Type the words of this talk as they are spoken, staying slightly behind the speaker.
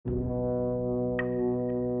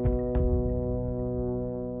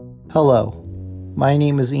Hello, my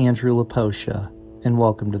name is Andrew Laposha, and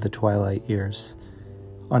welcome to the Twilight Years.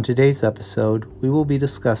 On today's episode, we will be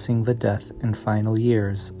discussing the death and final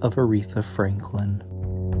years of Aretha Franklin.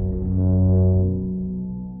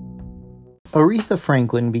 Aretha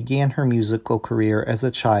Franklin began her musical career as a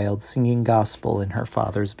child singing gospel in her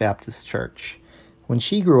father's Baptist church. When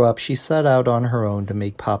she grew up, she set out on her own to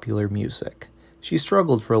make popular music. She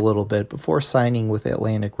struggled for a little bit before signing with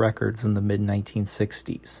Atlantic Records in the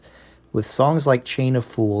mid-1960s. With songs like Chain of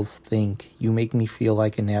Fools, Think, You Make Me Feel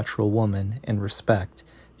Like a Natural Woman, and Respect,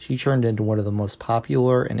 she turned into one of the most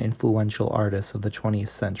popular and influential artists of the 20th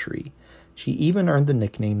century. She even earned the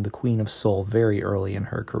nickname the Queen of Soul very early in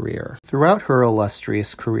her career. Throughout her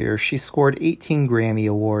illustrious career, she scored 18 Grammy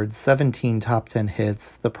Awards, 17 top 10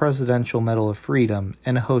 hits, the Presidential Medal of Freedom,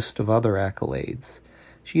 and a host of other accolades.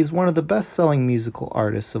 She is one of the best-selling musical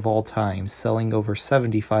artists of all time, selling over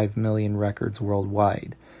 75 million records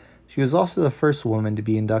worldwide. She was also the first woman to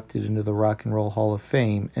be inducted into the Rock and Roll Hall of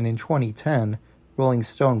Fame, and in 2010, Rolling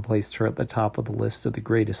Stone placed her at the top of the list of the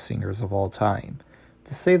greatest singers of all time.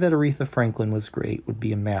 To say that Aretha Franklin was great would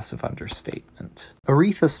be a massive understatement.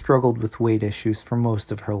 Aretha struggled with weight issues for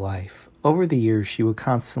most of her life. Over the years, she would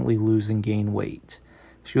constantly lose and gain weight.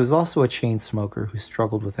 She was also a chain smoker who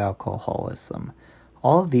struggled with alcoholism.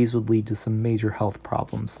 All of these would lead to some major health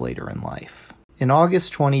problems later in life. In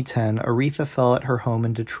August 2010, Aretha fell at her home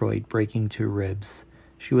in Detroit, breaking 2 ribs.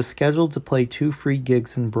 She was scheduled to play 2 free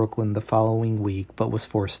gigs in Brooklyn the following week, but was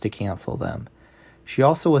forced to cancel them. She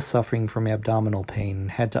also was suffering from abdominal pain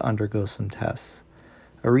and had to undergo some tests.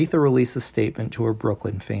 Aretha released a statement to her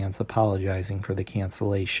Brooklyn fans apologizing for the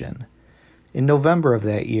cancellation. In November of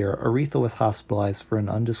that year, Aretha was hospitalized for an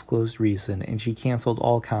undisclosed reason, and she canceled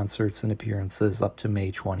all concerts and appearances up to May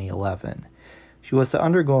 2011. She was to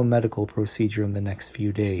undergo a medical procedure in the next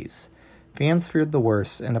few days. Fans feared the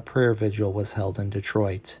worst, and a prayer vigil was held in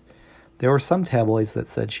Detroit. There were some tabloids that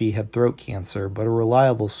said she had throat cancer, but a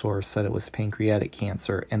reliable source said it was pancreatic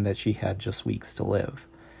cancer and that she had just weeks to live.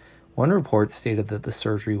 One report stated that the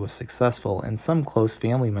surgery was successful, and some close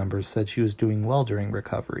family members said she was doing well during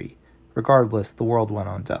recovery. Regardless, the world went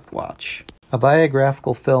on death watch. A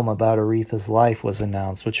biographical film about Aretha's life was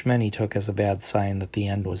announced, which many took as a bad sign that the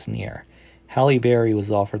end was near. Halle Berry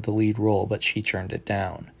was offered the lead role, but she turned it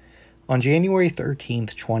down. On January 13,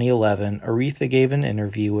 2011, Aretha gave an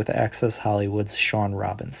interview with Access Hollywood's Sean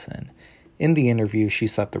Robinson. In the interview, she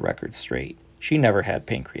set the record straight. She never had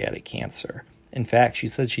pancreatic cancer. In fact, she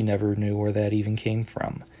said she never knew where that even came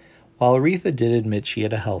from. While Aretha did admit she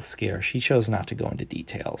had a health scare, she chose not to go into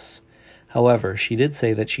details. However, she did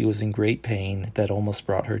say that she was in great pain that almost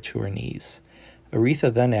brought her to her knees.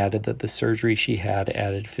 Aretha then added that the surgery she had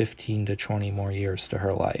added 15 to 20 more years to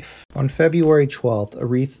her life. On February 12th,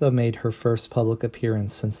 Aretha made her first public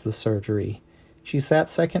appearance since the surgery. She sat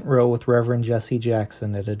second row with Reverend Jesse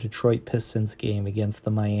Jackson at a Detroit Pistons game against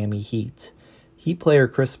the Miami Heat. Heat player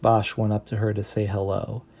Chris Bosh went up to her to say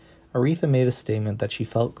hello. Aretha made a statement that she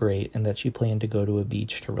felt great and that she planned to go to a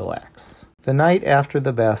beach to relax. The night after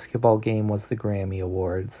the basketball game was the Grammy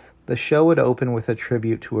Awards. The show would open with a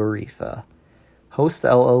tribute to Aretha. Host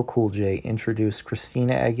LL Cool J introduced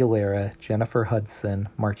Christina Aguilera, Jennifer Hudson,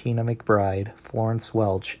 Martina McBride, Florence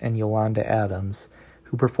Welch, and Yolanda Adams,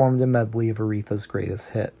 who performed a medley of Aretha's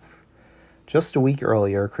greatest hits. Just a week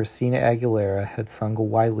earlier, Christina Aguilera had sung a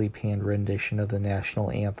widely panned rendition of the national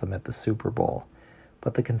anthem at the Super Bowl,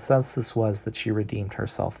 but the consensus was that she redeemed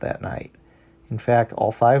herself that night. In fact,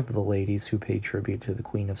 all 5 of the ladies who paid tribute to the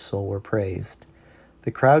Queen of Soul were praised.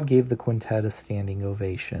 The crowd gave the quintet a standing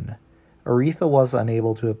ovation. Aretha was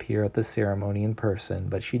unable to appear at the ceremony in person,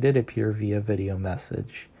 but she did appear via video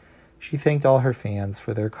message. She thanked all her fans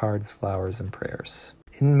for their cards, flowers, and prayers.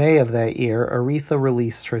 In May of that year, Aretha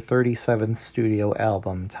released her 37th studio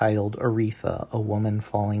album titled Aretha, A Woman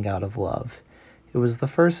Falling Out of Love. It was the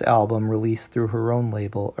first album released through her own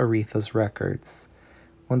label, Aretha's Records.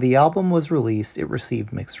 When the album was released, it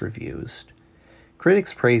received mixed reviews.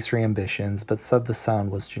 Critics praised her ambitions, but said the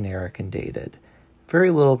sound was generic and dated.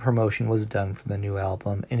 Very little promotion was done for the new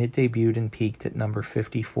album, and it debuted and peaked at number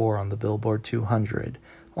 54 on the Billboard 200,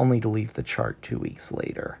 only to leave the chart 2 weeks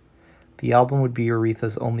later. The album would be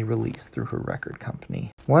Aretha's only release through her record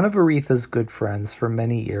company. One of Aretha's good friends for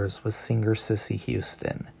many years was singer Cissy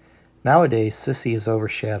Houston. Nowadays, Cissy is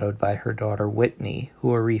overshadowed by her daughter Whitney, who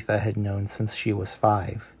Aretha had known since she was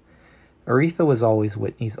 5. Aretha was always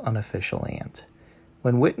Whitney's unofficial aunt.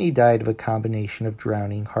 When Whitney died of a combination of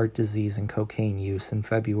drowning, heart disease, and cocaine use in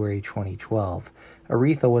February 2012,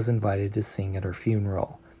 Aretha was invited to sing at her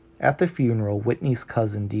funeral. At the funeral, Whitney's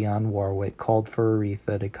cousin Dionne Warwick called for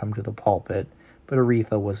Aretha to come to the pulpit, but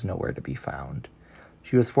Aretha was nowhere to be found.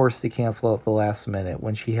 She was forced to cancel at the last minute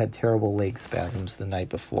when she had terrible leg spasms the night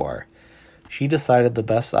before. She decided the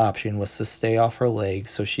best option was to stay off her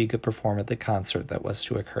legs so she could perform at the concert that was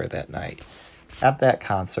to occur that night. At that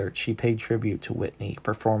concert, she paid tribute to Whitney,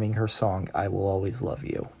 performing her song, I Will Always Love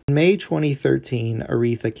You. In May 2013,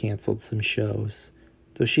 Aretha canceled some shows.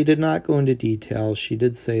 Though she did not go into detail, she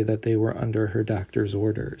did say that they were under her doctor's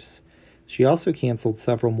orders. She also canceled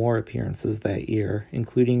several more appearances that year,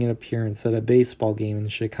 including an appearance at a baseball game in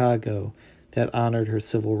Chicago that honored her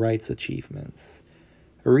civil rights achievements.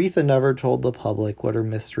 Aretha never told the public what her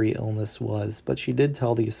mystery illness was, but she did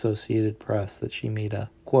tell the Associated Press that she made a,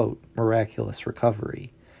 quote, miraculous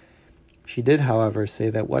recovery. She did, however, say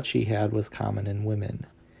that what she had was common in women.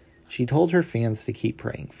 She told her fans to keep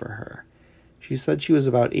praying for her. She said she was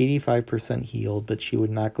about 85% healed, but she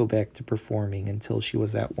would not go back to performing until she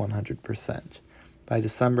was at 100%. By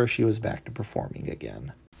December, she was back to performing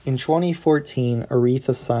again. In 2014,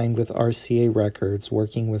 Aretha signed with RCA Records,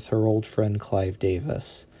 working with her old friend Clive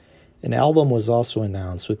Davis. An album was also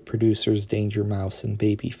announced with producers Danger Mouse and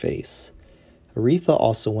Babyface. Aretha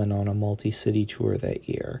also went on a multi-city tour that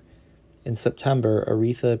year. In September,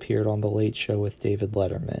 Aretha appeared on The Late Show with David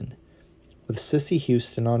Letterman. With Cissy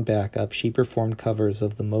Houston on backup, she performed covers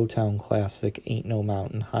of the Motown classic Ain't No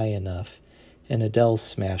Mountain High Enough and Adele's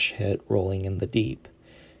smash hit Rolling in the Deep.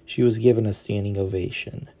 She was given a standing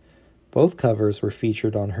ovation. Both covers were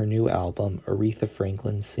featured on her new album, Aretha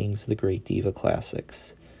Franklin Sings the Great Diva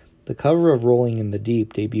Classics. The cover of Rolling in the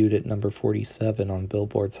Deep debuted at number 47 on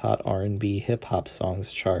Billboard's Hot R&B Hip-Hop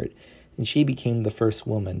Songs chart, and she became the first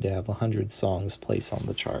woman to have 100 songs placed on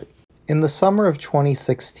the chart. In the summer of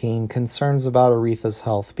 2016, concerns about Aretha's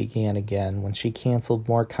health began again when she canceled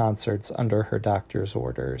more concerts under her doctor's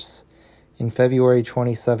orders. In February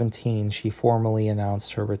 2017, she formally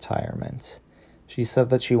announced her retirement. She said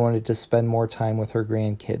that she wanted to spend more time with her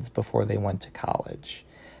grandkids before they went to college.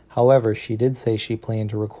 However, she did say she planned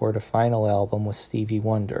to record a final album with Stevie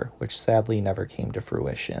Wonder, which sadly never came to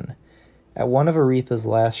fruition. At one of Aretha's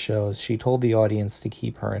last shows, she told the audience to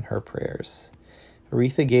keep her in her prayers.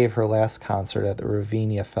 Aretha gave her last concert at the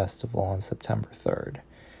Ravinia Festival on September 3rd.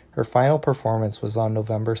 Her final performance was on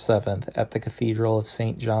November 7th at the Cathedral of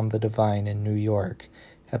St. John the Divine in New York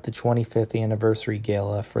at the 25th anniversary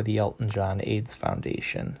gala for the Elton John AIDS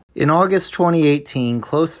Foundation. In August 2018,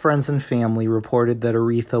 close friends and family reported that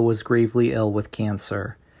Aretha was gravely ill with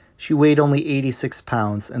cancer. She weighed only 86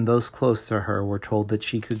 pounds, and those close to her were told that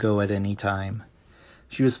she could go at any time.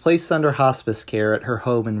 She was placed under hospice care at her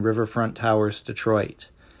home in Riverfront Towers, Detroit.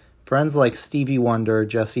 Friends like Stevie Wonder,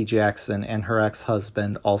 Jesse Jackson, and her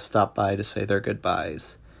ex-husband all stopped by to say their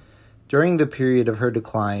goodbyes. During the period of her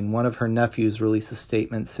decline, one of her nephews released a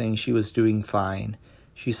statement saying she was doing fine.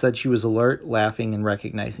 She said she was alert, laughing, and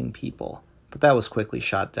recognizing people, but that was quickly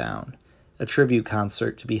shot down. A tribute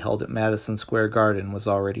concert to be held at Madison Square Garden was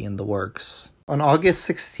already in the works. On August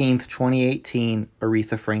 16, 2018,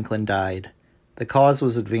 Aretha Franklin died. The cause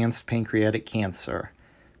was advanced pancreatic cancer.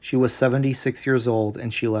 She was 76 years old,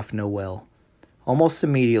 and she left no will. Almost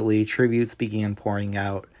immediately, tributes began pouring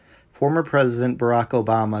out. Former President Barack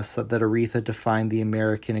Obama said that Aretha defined the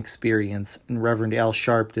American experience, and Reverend Al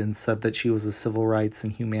Sharpton said that she was a civil rights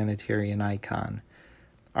and humanitarian icon.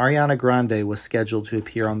 Ariana Grande was scheduled to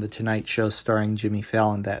appear on The Tonight Show starring Jimmy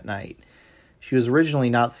Fallon that night. She was originally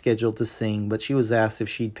not scheduled to sing, but she was asked if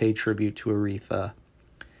she'd pay tribute to Aretha.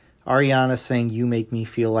 Ariana sang You Make Me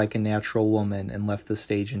Feel Like a Natural Woman and left the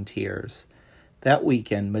stage in tears. That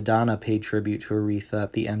weekend, Madonna paid tribute to Aretha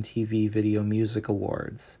at the MTV Video Music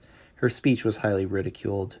Awards. Her speech was highly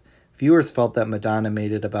ridiculed. Viewers felt that Madonna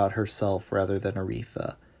made it about herself rather than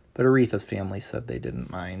Aretha, but Aretha's family said they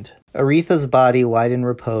didn't mind. Aretha's body lied in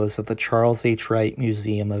repose at the Charles H. Wright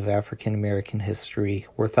Museum of African American History,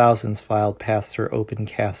 where thousands filed past her open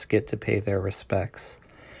casket to pay their respects.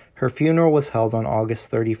 Her funeral was held on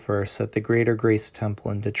August 31st at the Greater Grace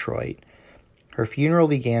Temple in Detroit. Her funeral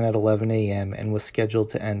began at 11 a.m. and was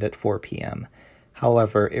scheduled to end at 4 p.m.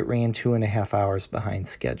 However, it ran 2.5 hours behind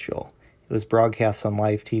schedule. It was broadcast on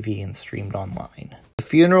live TV and streamed online. The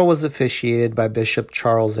funeral was officiated by Bishop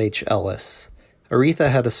Charles H. Ellis.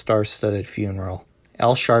 Aretha had a star-studded funeral.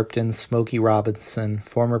 Al Sharpton, Smokey Robinson,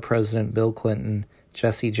 former President Bill Clinton,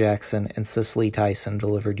 Jesse Jackson, and Cicely Tyson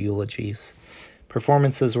delivered eulogies.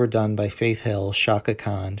 Performances were done by Faith Hill, Chaka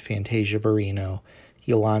Khan, Fantasia Barrino,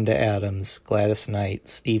 Yolanda Adams, Gladys Knight,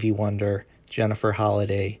 Stevie Wonder, Jennifer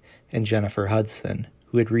Holliday, and Jennifer Hudson,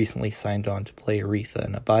 who had recently signed on to play Aretha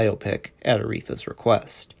in a biopic at Aretha's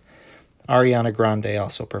request. Ariana Grande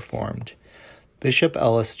also performed. Bishop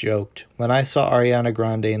Ellis joked, "When I saw Ariana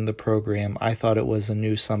Grande in the program, I thought it was a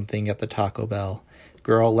new something at the Taco Bell.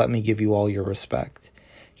 Girl, let me give you all your respect."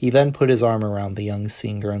 He then put his arm around the young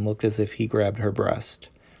singer and looked as if he grabbed her breast.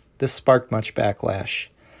 This sparked much backlash.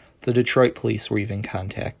 The Detroit police were even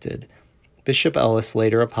contacted. Bishop Ellis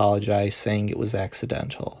later apologized, saying it was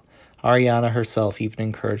accidental. Ariana herself even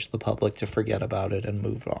encouraged the public to forget about it and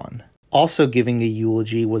move on. Also giving a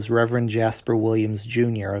eulogy was Reverend Jasper Williams,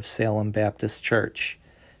 Jr. of Salem Baptist Church.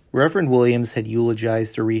 Reverend Williams had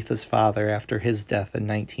eulogized Aretha's father after his death in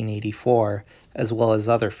 1984, as well as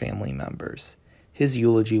other family members. His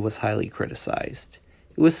eulogy was highly criticized.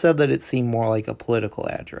 It was said that it seemed more like a political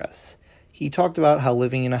address. He talked about how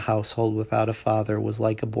living in a household without a father was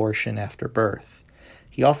like abortion after birth.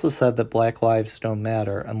 He also said that black lives don't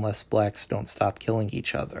matter unless blacks don't stop killing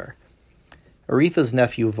each other. Aretha's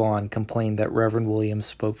nephew Vaughn complained that Reverend Williams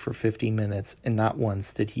spoke for 50 minutes and not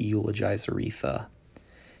once did he eulogize Aretha.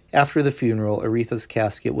 After the funeral, Aretha's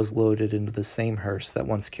casket was loaded into the same hearse that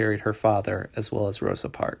once carried her father, as well as Rosa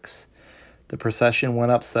Parks. The procession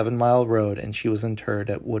went up 7 Mile Road and she was interred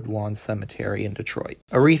at Woodlawn Cemetery in Detroit.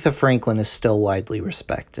 Aretha Franklin is still widely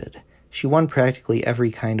respected. She won practically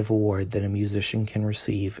every kind of award that a musician can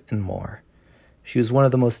receive and more. She was one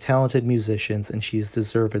of the most talented musicians, and she is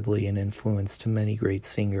deservedly an influence to many great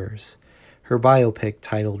singers. Her biopic,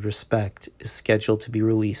 titled Respect, is scheduled to be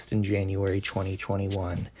released in January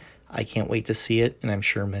 2021. I can't wait to see it, and I'm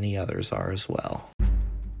sure many others are as well.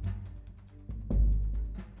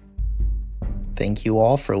 Thank you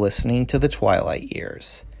all for listening to The Twilight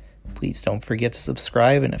Years. Please don't forget to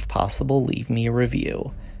subscribe, and if possible, leave me a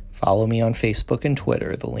review. Follow me on Facebook and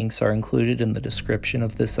Twitter. The links are included in the description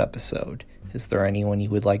of this episode. Is there anyone you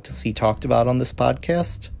would like to see talked about on this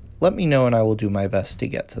podcast? Let me know and I will do my best to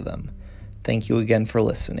get to them. Thank you again for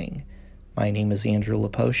listening. My name is Andrew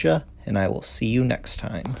Laposha, and I will see you next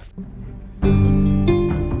time.